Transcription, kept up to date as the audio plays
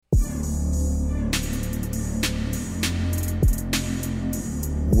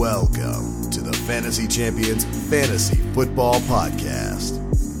Welcome to the Fantasy Champions Fantasy Football Podcast.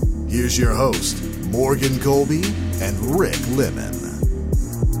 Here's your host, Morgan Colby and Rick Lemon.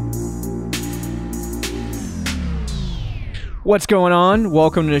 What's going on?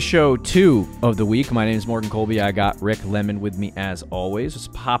 Welcome to show 2 of the week. My name is Morgan Colby. I got Rick Lemon with me as always. It's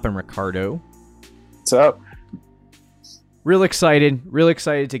Pop and Ricardo. What's up? Real excited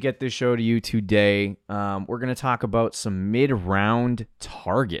to get this show to you today. We're going to talk about some mid-round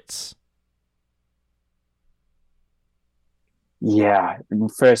targets. Yeah,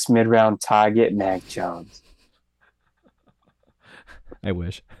 first mid-round target, Mac Jones. I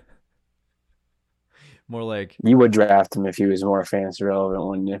wish. More like... You would draft him if he was more fantasy relevant,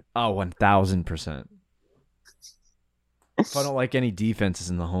 wouldn't you? Oh, 1,000%. If I don't like any defenses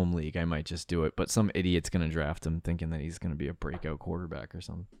in the home league, I might just do it. But some idiot's going to draft him thinking that he's going to be a breakout quarterback or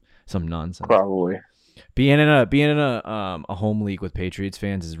some nonsense. Probably. Being in a home league with Patriots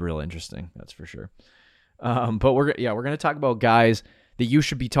fans is real interesting. That's for sure. But we're going to talk about guys that you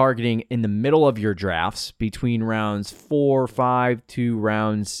should be targeting in the middle of your drafts between rounds 4, 5 to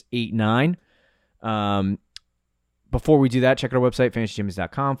rounds 8, 9. Before we do that, check out our website,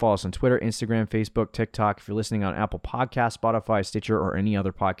 fantasychampions.com. Follow us on Twitter, Instagram, Facebook, TikTok. If you're listening on Apple Podcasts, Spotify, Stitcher, or any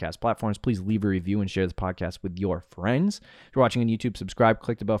other podcast platforms, please leave a review and share the podcast with your friends. If you're watching on YouTube, subscribe,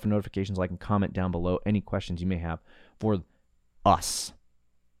 click the bell for notifications, like, and comment down below any questions you may have for us.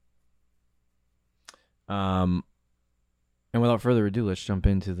 And without further ado, let's jump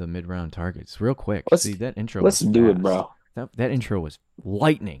into the mid-round targets real quick. See, that intro. Let's do it, bro. That intro was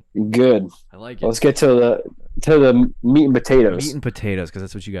lightning. Good. I like it. Let's get to the meat and potatoes. Meat and potatoes, because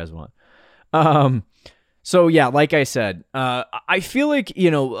that's what you guys want. So yeah, like I said, I feel like,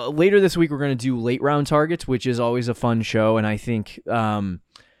 later this week we're going to do late round targets, which is always a fun show. And I think, last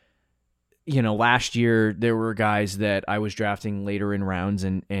year there were guys that I was drafting later in rounds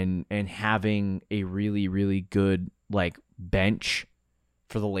and having a really, really good bench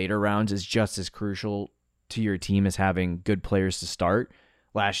for the later rounds is just as crucial to your team as having good players to start.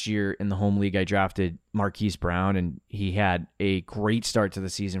 Last year in the home league, I drafted Marquise Brown, and he had a great start to the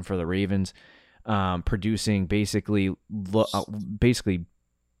season for the Ravens, producing basically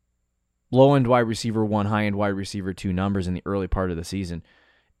low-end wide receiver 1, high-end wide receiver 2 numbers in the early part of the season.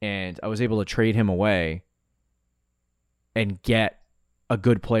 And I was able to trade him away and get a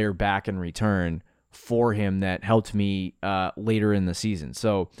good player back in return for him that helped me later in the season.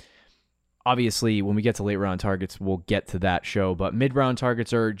 So obviously, when we get to late round targets, we'll get to that show. But mid round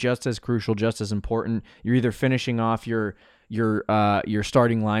targets are just as crucial, just as important. You're either finishing off your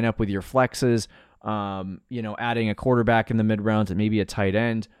starting lineup with your flexes, adding a quarterback in the mid rounds and maybe a tight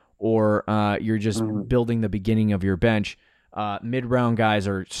end, or you're just building the beginning of your bench. Mid round guys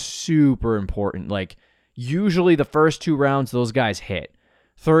are super important. Usually the first 2 rounds, those guys hit.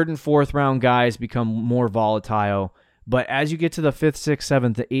 3rd and 4th round guys become more volatile. But as you get to the 5th, 6th,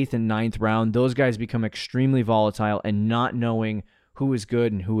 7th, the 8th, and 9th round, those guys become extremely volatile, and not knowing who is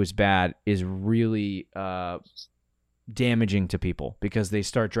good and who is bad is really damaging to people because they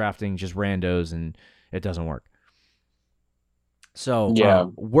start drafting just randos and it doesn't work. So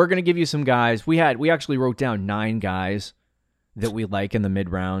we're going to give you some guys. We actually wrote down 9 guys that we like in the mid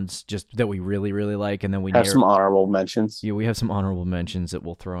rounds, just that we really, really like, and then we have some honorable mentions. Yeah, we have some honorable mentions that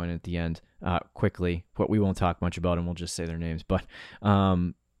we'll throw in at the end quickly. But we won't talk much about them. We'll just say their names. But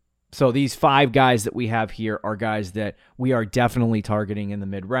so these 5 guys that we have here are guys that we are definitely targeting in the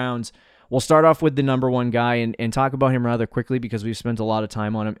mid rounds. We'll start off with the number 1 guy and talk about him rather quickly because we've spent a lot of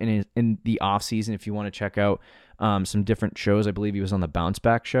time on him in the off season. If you want to check out some different shows, I believe he was on the Bounce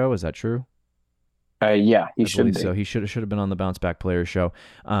Back show. Is that true? Yeah, he should be. So he should have been on the Bounce Back Players show.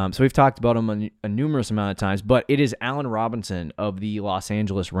 So we've talked about him a numerous amount of times, but it is Allen Robinson of the Los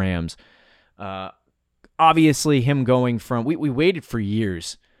Angeles Rams. Obviously, him going from we waited for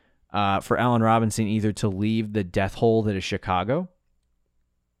years for Allen Robinson either to leave the death hole that is Chicago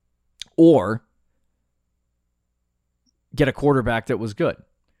or get a quarterback that was good.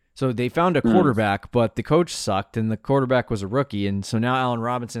 So they found a quarterback, but the coach sucked, and the quarterback was a rookie, and so now Allen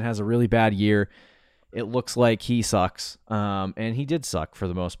Robinson has a really bad year. It looks like he sucks, and he did suck for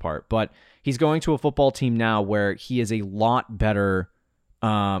the most part. But he's going to a football team now where he is a lot better.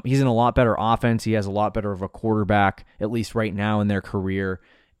 He's in a lot better offense. He has a lot better of a quarterback, at least right now in their career,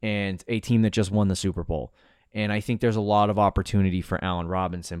 and a team that just won the Super Bowl. And I think there's a lot of opportunity for Allen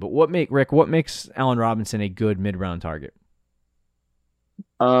Robinson. But what makes Allen Robinson a good mid-round target?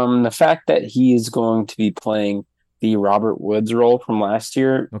 The fact that he is going to be playing the Robert Woods role from last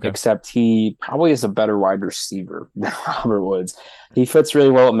year, except he probably is a better wide receiver than Robert Woods. He fits really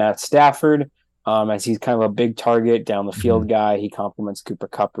well with Matt Stafford. as he's kind of a big target down the field guy. He complements Cooper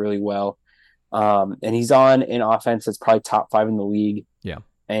Kupp really well. And he's on an offense that's probably top 5 in the league. Yeah.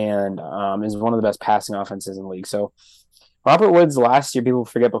 And is one of the best passing offenses in the league. So Robert Woods last year, people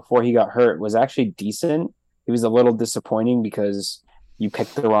forget, before he got hurt, was actually decent. He was a little disappointing because you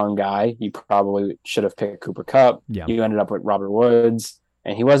picked the wrong guy. You probably should have picked Cooper Kupp. Yeah. You ended up with Robert Woods,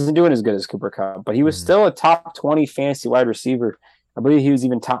 and he wasn't doing as good as Cooper Kupp, but he was still a top 20 fantasy wide receiver. I believe he was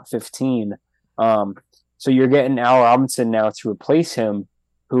even top 15. So you're getting Al Robinson now to replace him,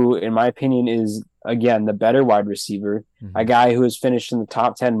 who, in my opinion, is, again, the better wide receiver, a guy who has finished in the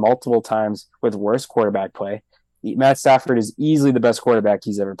top 10 multiple times with worse quarterback play. Matt Stafford is easily the best quarterback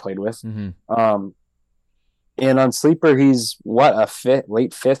he's ever played with. And on Sleeper, he's late 5th,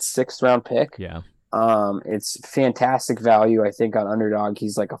 6th round pick. Yeah. It's fantastic value. I think on Underdog,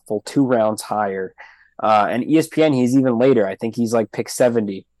 he's like a full 2 rounds higher. And ESPN, he's even later. I think he's like pick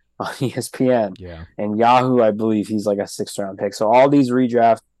 70 on ESPN. Yeah. And Yahoo, I believe he's like a 6th round pick. So all these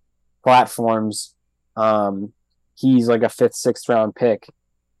redraft platforms, he's like a 5th, 6th round pick.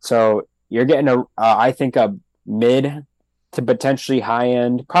 So you're getting I think a mid to potentially high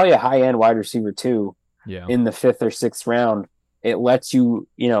end, probably a high end wide receiver too. Yeah. In the 5th or 6th round. It lets you,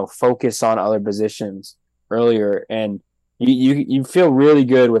 focus on other positions earlier, and you feel really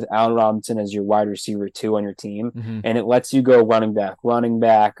good with Allen Robinson as your wide receiver 2 on your team, and it lets you go running back,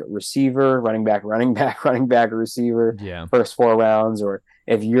 receiver, running back, receiver. Yeah. First 4 rounds, or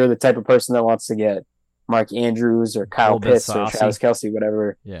if you're the type of person that wants to get Mark Andrews or Kyle Pitts or Travis Kelce,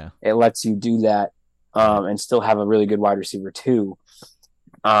 whatever, it lets you do that, and still have a really good wide receiver 2.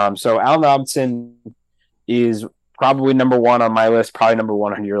 So Allen Robinson is probably number 1 on my list, probably number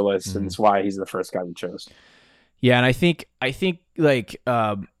 1 on your list, and that's why he's the first guy we chose. Yeah, and I think like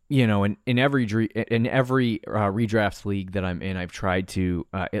in every redraft league that I'm in, I've tried to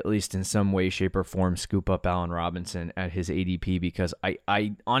at least in some way, shape, or form scoop up Allen Robinson at his ADP, because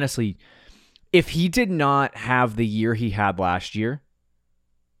I honestly, if he did not have the year he had last year,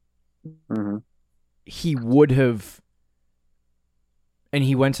 he would have, and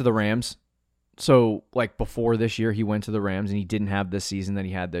he went to the Rams. So, like, before this year, he went to the Rams and he didn't have this season that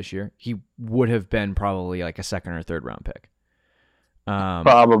he had this year. He would have been probably like a 2nd or 3rd round pick.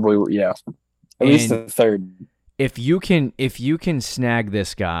 Probably, yeah. At least the 3rd. If you can snag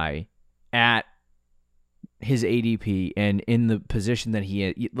this guy at his ADP and in the position that he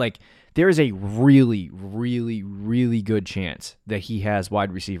is, like, there is a really, really, really good chance that he has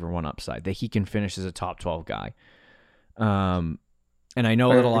wide receiver 1 upside, that he can finish as a top 12 guy. And I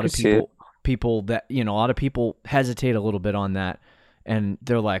know that a lot of people that, a lot of people hesitate a little bit on that, and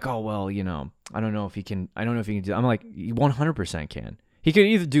they're like, oh, well, I don't know if he can do that. I'm like, he 100% can. He could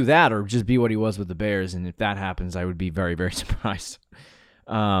either do that or just be what he was with the Bears, and if that happens, I would be very, very surprised.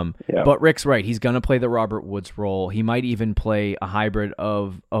 But Rick's right. He's going to play the Robert Woods role. He might even play a hybrid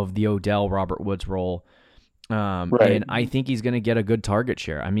of the Odell Robert Woods role. And I think he's going to get a good target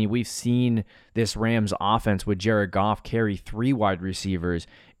share. I mean, we've seen this Rams offense with Jared Goff carry 3 wide receivers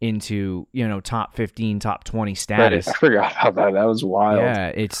into, top 15, top 20 status. Right. I forgot about that. That was wild.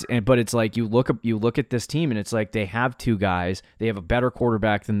 Yeah, but it's like you look at this team and it's like they have 2 guys. They have a better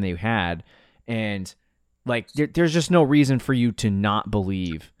quarterback than they had, and like there's just no reason for you to not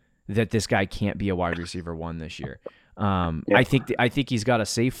believe that this guy can't be a wide receiver 1 this year. I think he's got a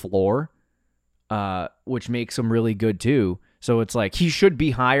safe floor, which makes him really good too. So it's like he should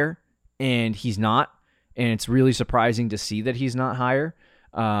be higher, and he's not, and it's really surprising to see that he's not higher.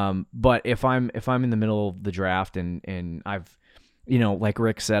 But if I'm in the middle of the draft and I've, like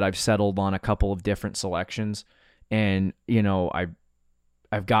Rick said, I've settled on a couple of different selections, and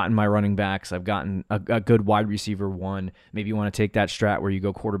I've gotten my running backs, I've gotten a good wide receiver 1. Maybe you want to take that strat where you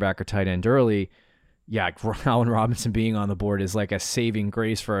go quarterback or tight end early. Yeah, Allen Robinson being on the board is like a saving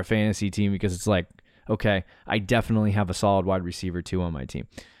grace for a fantasy team, because it's like, okay, I definitely have a solid wide receiver 2 on my team.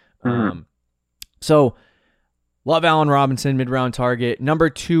 So love Allen Robinson, mid-round target. Number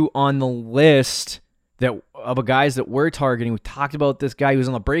 2 on the list of guys that we're targeting. We talked about this guy who was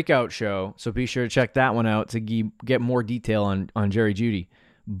on the Breakout show, so be sure to check that one out to get more detail on Jerry Jeudy.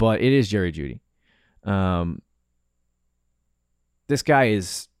 But it is Jerry Jeudy. This guy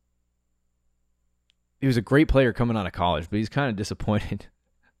he was a great player coming out of college, but he's kind of disappointed.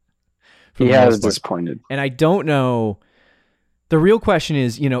 Yeah, I was disappointed. And I don't know. The real question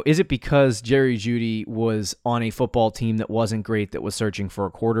is, is it because Jerry Jeudy was on a football team that wasn't great, that was searching for a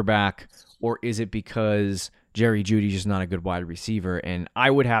quarterback, or is it because Jerry Jeudy's just not a good wide receiver? And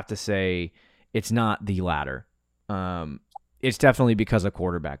I would have to say it's not the latter. It's definitely because of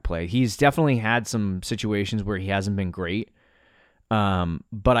quarterback play. He's definitely had some situations where he hasn't been great.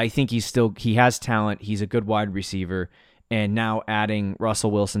 But I think he has talent. He's a good wide receiver. And now adding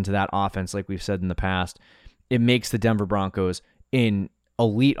Russell Wilson to that offense, like we've said in the past, it makes the Denver Broncos an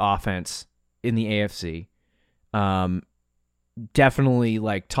elite offense in the AFC. Definitely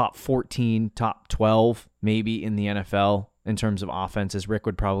like top 14, top 12, maybe in the NFL in terms of offenses. Rick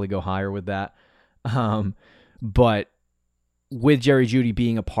would probably go higher with that. But with Jerry Jeudy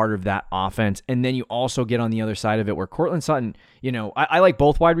being a part of that offense, and then you also get on the other side of it where Courtland Sutton, I like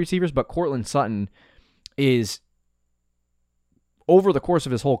both wide receivers, but Courtland Sutton is, over the course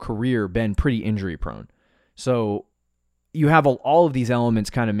of his whole career, been pretty injury prone. So you have all of these elements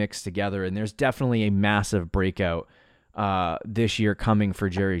kind of mixed together, and there's definitely a massive breakout this year coming for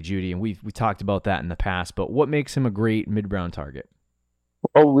Jerry Jeudy, and we talked about that in the past. But what makes him a great mid-round target?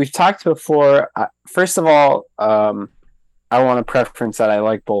 Well, we've talked before. First of all, I want to preference that I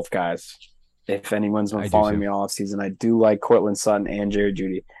like both guys. If anyone's been following me all season, I do like Courtland Sutton and Jerry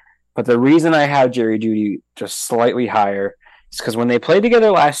Jeudy. But the reason I have Jerry Jeudy just slightly higher is because when they played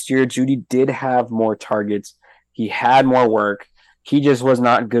together last year, Jeudy did have more targets. He had more work. He just was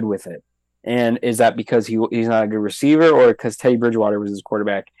not good with it. And is that because he's not a good receiver, or because Teddy Bridgewater was his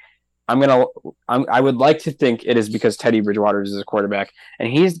quarterback? I would like to think it is because Teddy Bridgewater is his quarterback, and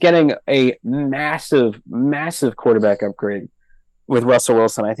he's getting a massive, massive quarterback upgrade with Russell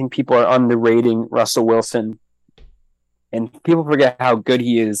Wilson. I think people are underrating Russell Wilson, and people forget how good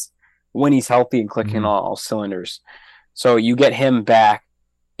he is when he's healthy and clicking on all cylinders. So you get him back,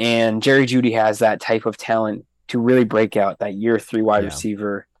 and Jerry Jeudy has that type of talent to really break out, that year 3 wide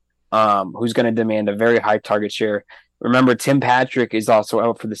receiver who's going to demand a very high target share. Remember, Tim Patrick is also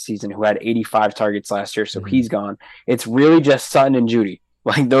out for the season, who had 85 targets last year, so he's gone. It's really just Sutton and Jeudy.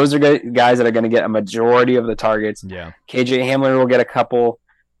 Like, those are guys that are going to get a majority of the targets. Yeah. KJ Hamler will get a couple,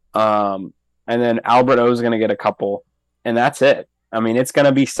 and then Albert O is going to get a couple, and that's it. I mean, it's going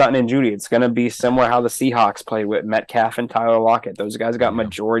to be Sutton and Jeudy. It's going to be similar how the Seahawks played with Metcalf and Tyler Lockett. Those guys got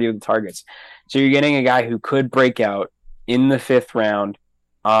majority of the targets. So you're getting a guy who could break out in the 5th round.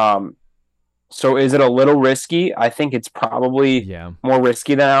 So is it a little risky? I think it's probably more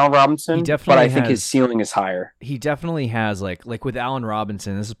risky than Allen Robinson, but I think his ceiling is higher. He definitely has, like with Allen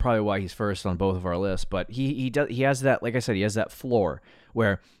Robinson, this is probably why he's first on both of our lists, but he has that, like I said, he has that floor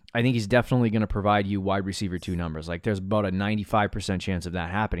where I think he's definitely going to provide you wide receiver 2 numbers. Like, there's about a 95% chance of that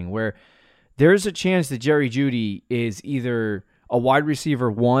happening, where there's a chance that Jerry Jeudy is either a wide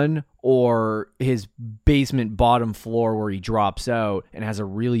receiver 1 or his basement bottom floor where he drops out and has a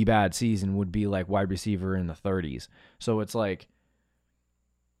really bad season would be like wide receiver in the 30s. So it's like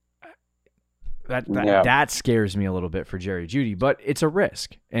that scares me a little bit for Jerry Jeudy, but it's a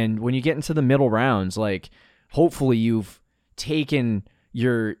risk. And when you get into the middle rounds, like, hopefully you've taken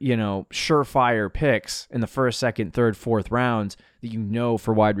your, surefire picks in the 1st, 2nd, 3rd, 4th rounds that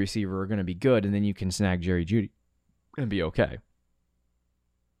for wide receiver are going to be good, and then you can snag Jerry Jeudy and be okay.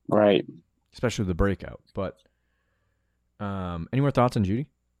 Right. Especially with the breakout. But any more thoughts on Jeudy?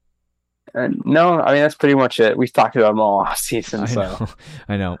 No, I mean, that's pretty much it. We've talked about him all off season.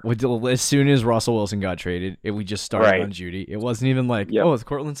 I know. As soon as Russell Wilson got traded, we just started on Jeudy. It wasn't even like, is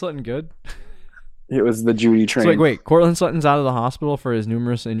Courtland Sutton good? It was the Jeudy train. So wait, Courtland Sutton's out of the hospital for his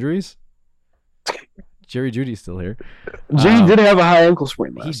numerous injuries? Jerry Judy's still here. Jeudy did have a high ankle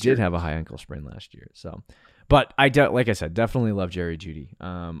sprain last year. He did have a high ankle sprain last year. So, but like I said, definitely love Jerry Jeudy.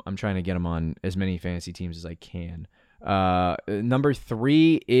 I'm trying to get him on as many fantasy teams as I can. Number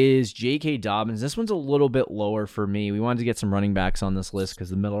 3 is J.K. Dobbins. This one's a little bit lower for me. We wanted to get some running backs on this list because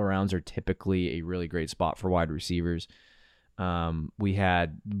the middle rounds are typically a really great spot for wide receivers. We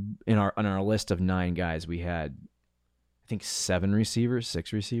had on our list of 9 guys, we had, I think, 6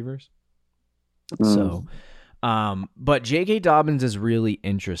 receivers. So, but J.K. Dobbins is really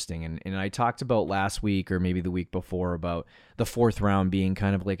interesting. And I talked about last week or maybe the week before about the 4th round being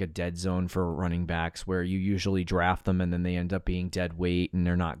kind of like a dead zone for running backs where you usually draft them and then they end up being dead weight and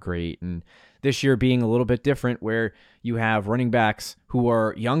they're not great. And this year being a little bit different where you have running backs who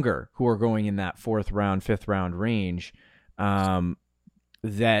are younger, who are going in that 4th round, 5th round range,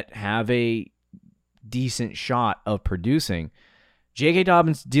 that have a decent shot of producing. J.K.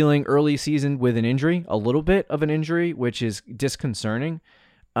 Dobbins dealing early season with an injury, a little bit of an injury, which is disconcerting.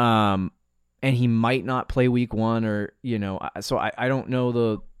 And he might not play week 1 or, so I don't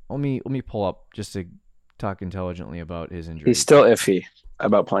know let me pull up just to talk intelligently about his injury. He's still iffy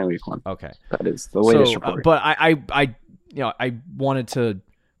about playing week 1. Okay. That is the latest report. But I wanted to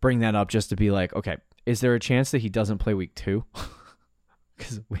bring that up just to be like, okay, is there a chance that he doesn't play week 2?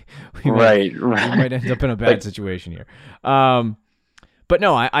 Because we might end up in a bad situation here. But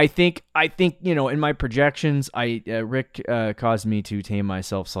no, I think in my projections, Rick caused me to tame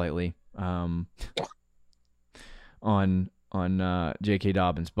myself slightly on J.K.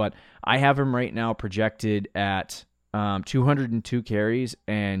 Dobbins, but I have him right now projected at 202 carries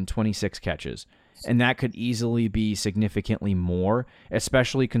and 26 catches. And that could easily be significantly more,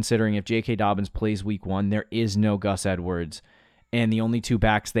 especially considering if J.K. Dobbins plays week 1, there is no Gus Edwards. And the only 2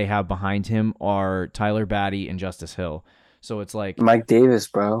 backs they have behind him are Tyler Batty and Justice Hill. So it's like Mike Davis,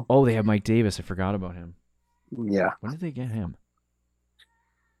 bro. Oh, they have Mike Davis. I forgot about him. Yeah. When did they get him?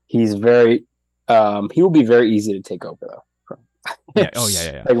 He's very he will be very easy to take over though. Yeah. Oh,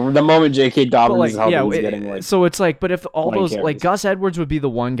 yeah. Like the moment J.K. Dobbins is healthy, he's getting like. So it's like, but if all those carries. like Gus Edwards would be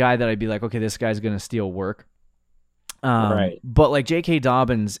the one guy that I'd be like, okay, this guy's gonna steal work. Right. But like J.K.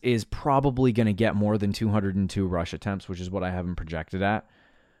 Dobbins is probably gonna get more than 202 rush attempts, which is what I have him projected at.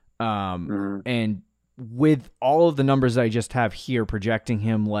 And with all of the numbers I just have here, projecting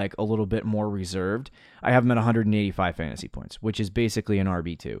him like a little bit more reserved, I have him at 185 fantasy points, which is basically an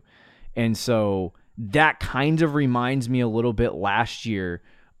RB2. And so that kind of reminds me a little bit last year,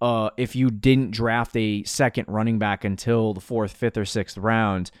 if you didn't draft a second running back until the 4th, 5th, or 6th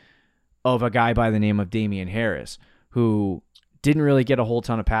round, of a guy by the name of Damian Harris, who didn't really get a whole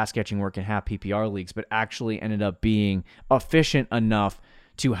ton of pass catching work in half PPR leagues, but actually ended up being efficient enough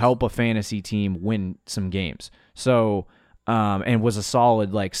to help a fantasy team win some games. So, and was a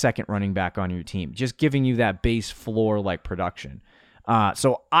solid like second running back on your team, just giving you that base floor like production.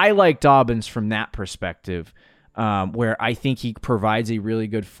 So I like Dobbins from that perspective, where I think he provides a really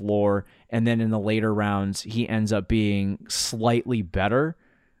good floor, and then in the later rounds he ends up being slightly better.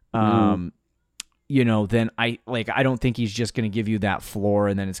 Then I don't think he's just going to give you that floor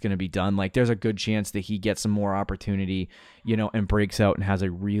and then it's going to be done. Like there's a good chance that he gets some more opportunity, and breaks out and has a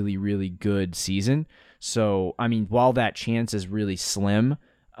really, really good season. So, I mean, while that chance is really slim,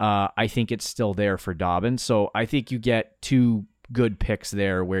 I think it's still there for Dobbins. So I think you get 2 good picks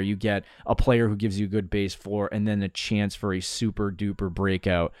there where you get a player who gives you a good base floor and then a chance for a super duper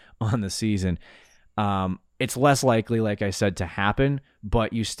breakout on the season. It's less likely, like I said, to happen,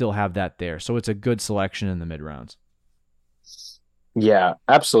 but you still have that there. So it's a good selection in the mid rounds. Yeah,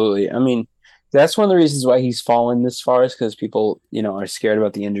 absolutely. I mean, that's one of the reasons why he's fallen this far is because people, are scared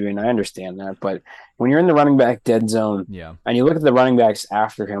about the injury, and I understand that. But when you're in the running back dead zone, and you look at the running backs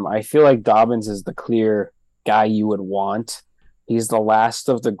after him, I feel like Dobbins is the clear guy you would want. He's the last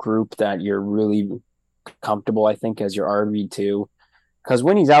of the group that you're really comfortable, I think, as your RB2. Because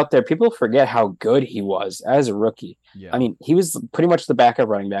when he's out there, people forget how good he was as a rookie. Yeah. I mean, he was pretty much the backup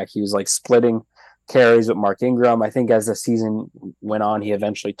running back. He was like splitting carries with Mark Ingram. I think as the season went on, he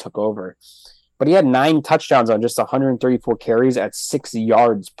eventually took over. But he had 9 touchdowns on just 134 carries at 6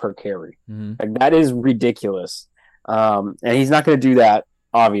 yards per carry. Like that is ridiculous. And he's not going to do that,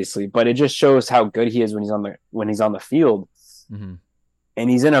 obviously, but it just shows how good he is when he's on the field. And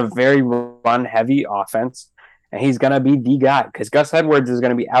he's in a very run-heavy offense. And he's going to be the guy because Gus Edwards is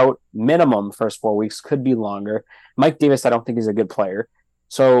going to be out minimum first 4 weeks, could be longer. Mike Davis, I don't think is a good player.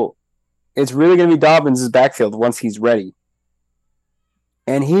 So it's really going to be Dobbins' backfield once he's ready.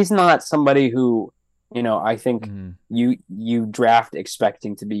 And he's not somebody who, I think you draft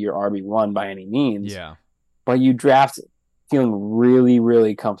expecting to be your RB1 by any means. Yeah. But you draft feeling really,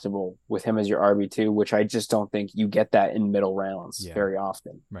 really comfortable with him as your RB2, which I just don't think you get that in middle rounds very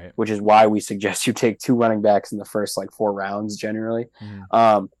often. Right. Which is why we suggest you take 2 running backs in the first 4 rounds generally.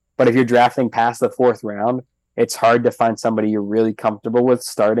 But if you're drafting past the 4th round, it's hard to find somebody you're really comfortable with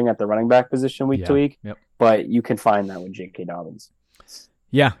starting at the running back position week to week. Yep. But you can find that with J.K. Dobbins.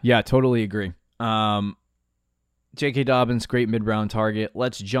 Yeah, totally agree. J.K. Dobbins, great mid-round target.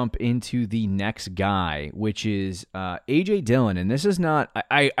 Let's jump into the next guy, which is A.J. Dillon. And this is not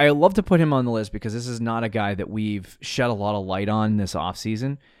 – I love to put him on the list because this is not a guy that we've shed a lot of light on this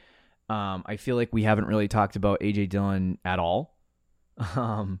offseason. I feel like we haven't really talked about A.J. Dillon at all.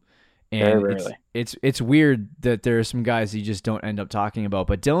 And very rarely. It's weird that there are some guys you just don't end up talking about.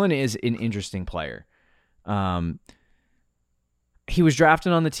 But Dillon is an interesting player. He was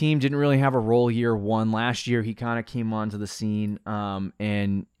drafted on the team, didn't really have a role year 1. Last year, he kind of came onto the scene,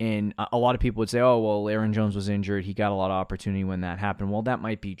 and a lot of people would say, oh, well, Aaron Jones was injured. He got a lot of opportunity when that happened. Well, that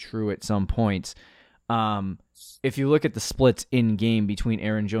might be true at some points. If you look at the splits in game between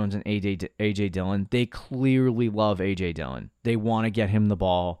Aaron Jones and A.J. Dillon, they clearly love A.J. Dillon. They want to get him the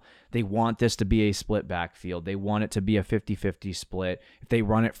ball. They want this to be a split backfield. They want it to be a 50-50 split. If they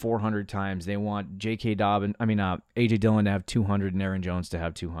run it 400 times, they want A.J. Dillon to have 200 and Aaron Jones to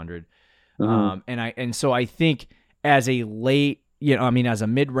have 200. So I think as a late, as a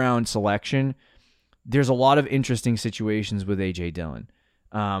mid-round selection, there's a lot of interesting situations with A.J. Dillon.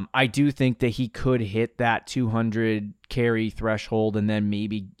 I do think that he could hit that 200 carry threshold and then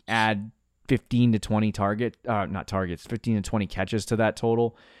maybe add 15 to 20 15 to 20 catches to that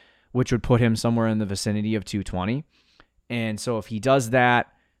total, which would put him somewhere in the vicinity of 220. And so if he does that,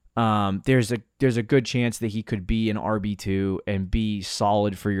 there's a good chance that he could be an RB2 and be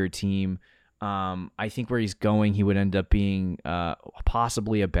solid for your team. I think where he's going, he would end up being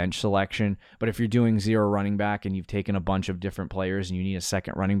possibly a bench selection. But if you're doing zero running back and you've taken a bunch of different players and you need a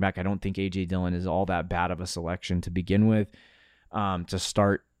second running back, I don't think A.J. Dillon is all that bad of a selection to begin with to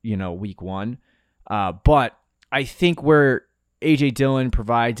start, week one. But I think where A.J. Dillon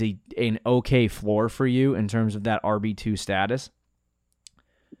provides an okay floor for you in terms of that RB2 status,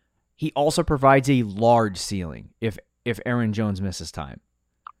 he also provides a large ceiling if Aaron Jones misses time.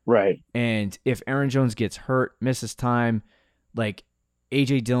 Right. And if Aaron Jones gets hurt, misses time, like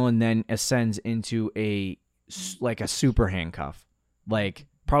A.J. Dillon then ascends into a super handcuff, like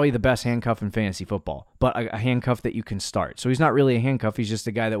probably the best handcuff in fantasy football, but a handcuff that you can start. So he's not really a handcuff. He's just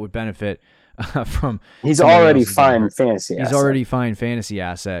a guy that would benefit from. He's already fine fantasy. He's already fine fantasy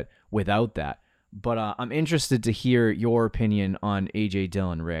asset without that. But I'm interested to hear your opinion on A.J.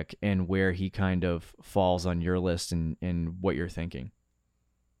 Dillon, Rick, and where he kind of falls on your list and what you're thinking.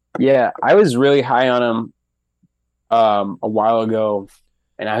 Yeah, I was really high on him a while ago,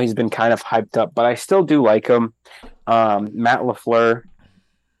 and now he's been kind of hyped up, but I still do like him. Matt LaFleur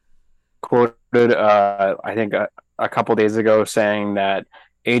quoted, I think, a couple days ago saying that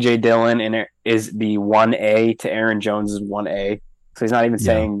A.J. Dillon is the 1A to Aaron Jones' 1A. So he's not even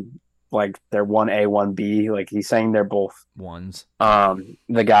saying like they're 1A, 1B. Like he's saying they're both ones.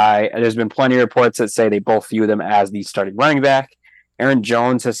 The guy, there's been plenty of reports that say they both view them as the starting running back. Aaron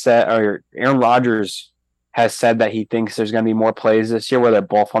Rodgers has said that he thinks there's going to be more plays this year where they're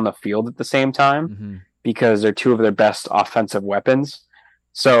both on the field at the same time because they're two of their best offensive weapons.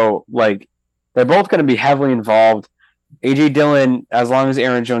 So, like, they're both going to be heavily involved. A.J. Dillon, as long as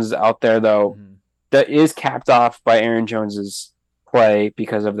Aaron Jones is out there, though, that is capped off by Aaron Jones's play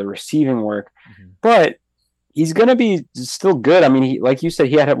because of the receiving work. But he's going to be still good. I mean, like you said,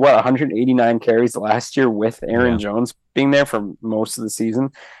 he had 189 carries last year with Aaron Jones being there for most of the season,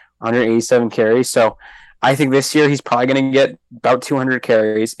 187 carries. So I think this year he's probably going to get about 200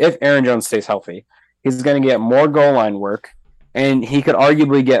 carries if Aaron Jones stays healthy. He's going to get more goal line work, and he could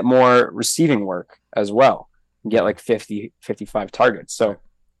arguably get more receiving work as well, get like 50, 55 targets. So,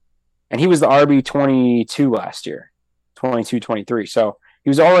 and he was the RB 22 last year, 22, 23. So he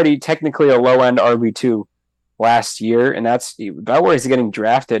was already technically a low end RB2 last year, and that's about where he's getting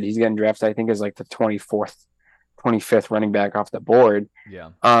drafted. He's getting drafted, I think, as like the 24th, 25th running back off the board.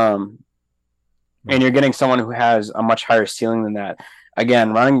 And you're getting someone who has a much higher ceiling than that.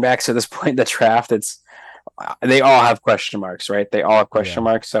 Again, running backs at this point in the draft, they all have question marks, right? They all have question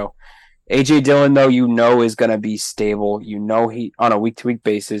marks. So A.J. Dillon, though, is going to be stable. He on a week-to-week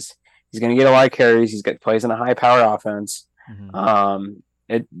basis, he's going to get a lot of carries. Plays in a high-power offense.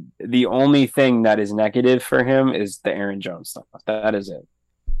 The only thing that is negative for him is the Aaron Jones stuff. That is it.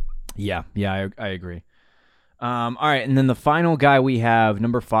 Yeah, I agree. All right, and then the final guy we have,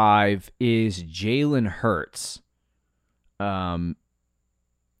 number 5, is Jalen Hurts.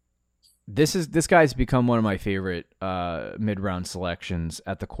 This guy's become one of my favorite mid-round selections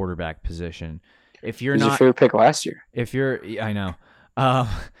at the quarterback position. If you're He's not your favorite pick last year. I know.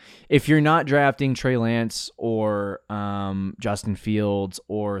 If you're not drafting Trey Lance or Justin Fields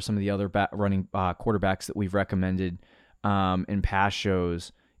or some of the other running quarterbacks that we've recommended in past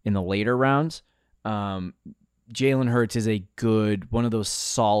shows in the later rounds, Jalen Hurts is one of those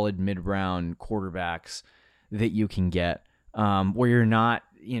solid mid-round quarterbacks that you can get where you're not,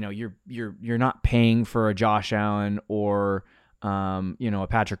 you're not paying for a Josh Allen or a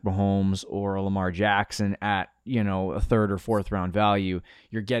Patrick Mahomes or a Lamar Jackson at, a third or fourth round value.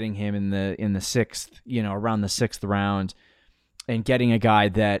 You're getting him in the sixth, around the sixth round, and getting a guy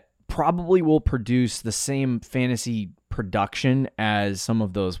that probably will produce the same fantasy production as some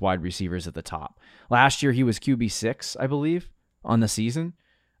of those wide receivers at the top. Last year, he was QB6, I believe, on the season.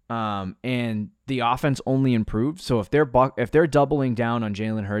 And the offense only improved. So if they're doubling down on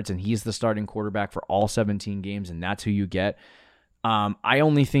Jalen Hurts and he's the starting quarterback for all 17 games and that's who you get, I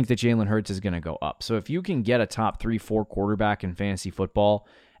only think that Jalen Hurts is going to go up. So if you can get a top 3-4 quarterback in fantasy football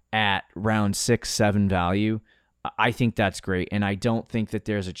at round 6-7 value, I think that's great. And I don't think that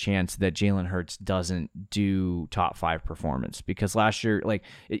there's a chance that Jalen Hurts doesn't do top 5 performance, because last year,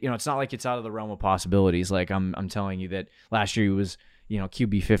 it's not like it's out of the realm of possibilities. Like I'm telling you that last year he was,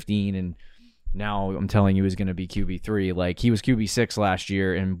 QB 15 and now I'm telling you is going to be QB3. Like, he was QB6 last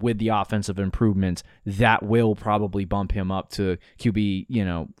year, and with the offensive improvements, that will probably bump him up to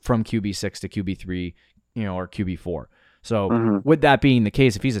QB, from QB6 to QB3, or QB4. So with that being the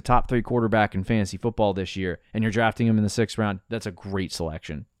case, if he's a top 3 quarterback in fantasy football this year and you're drafting him in the 6th round, that's a great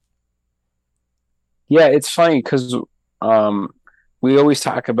selection. Yeah, it's funny because we always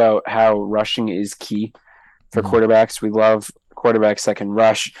talk about how rushing is key for quarterbacks. We love quarterbacks that can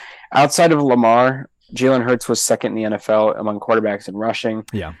rush. Outside of Lamar, Jalen Hurts was second in the NFL among quarterbacks in rushing.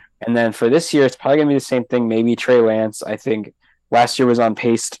 Yeah. And then for this year, it's probably going to be the same thing. Maybe Trey Lance, I think last year was on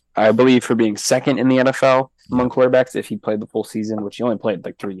pace, I believe, for being second in the NFL among quarterbacks if he played the full season, which he only played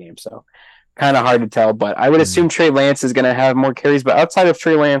like 3 games. So kind of hard to tell. But I would assume Trey Lance is going to have more carries. But outside of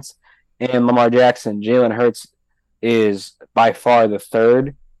Trey Lance and Lamar Jackson, Jalen Hurts is by far the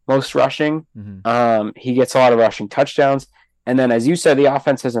 3rd most rushing. He gets a lot of rushing touchdowns. And then, as you said, the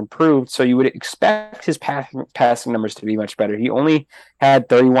offense has improved, so you would expect his passing numbers to be much better. He only had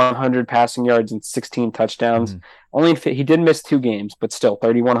 3,100 passing yards and 16 touchdowns. He did miss 2 games, but still,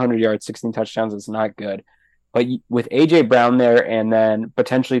 3,100 yards, 16 touchdowns is not good. But with A.J. Brown there and then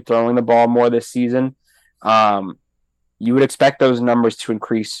potentially throwing the ball more this season, you would expect those numbers to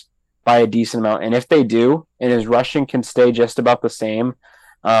increase by a decent amount. And if they do, and his rushing can stay just about the same,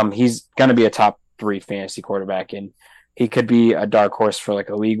 he's going to be a top 3 fantasy quarterback, and he could be a dark horse for like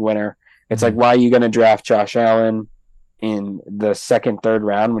a league winner. It's like, why are you going to draft Josh Allen in the 2nd, 3rd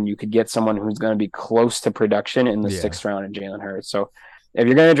round when you could get someone who's going to be close to production in the 6th round in Jalen Hurts? So if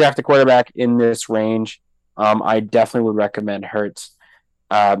you're going to draft a quarterback in this range, I definitely would recommend Hurts.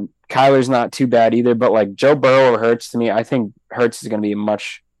 Kyler's not too bad either, but like Joe Burrow or Hurts, to me, I think Hurts is going to be a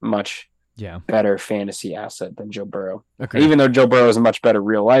much better fantasy asset than Joe Burrow. Okay. Even though Joe Burrow is a much better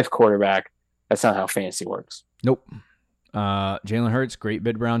real life quarterback, that's not how fantasy works. Nope. Jalen Hurts, great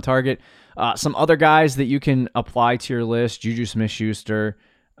mid-round target. Some other guys that you can apply to your list: Juju Smith-Schuster,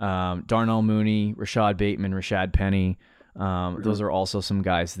 Darnell Mooney, Rashad Bateman, Rashad Penny. Those are also some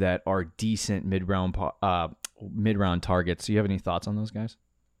guys that are decent mid-round targets. Do you have any thoughts on those guys?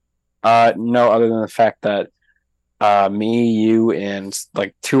 No, other than the fact that me, you, and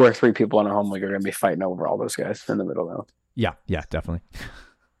like 2 or 3 people in a home league are going to be fighting over all those guys in the middle now. Yeah, definitely.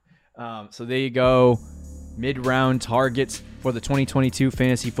 So there you go. Mid-round targets for the 2022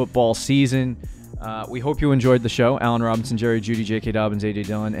 fantasy football season. We hope you enjoyed the show. Allen Robinson, Jerry Jeudy, J.K. Dobbins, A.J.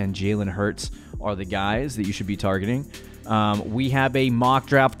 Dillon, and Jalen Hurts are the guys that you should be targeting. We have a mock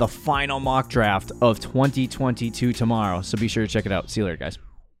draft, the final mock draft of 2022 tomorrow, so be sure to check it out. See you later, guys.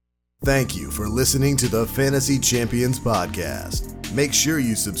 Thank you for listening to the Fantasy Champions Podcast. Make sure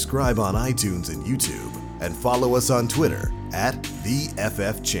you subscribe on iTunes and YouTube, and follow us on Twitter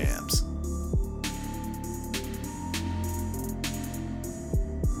 @TheFFChamps.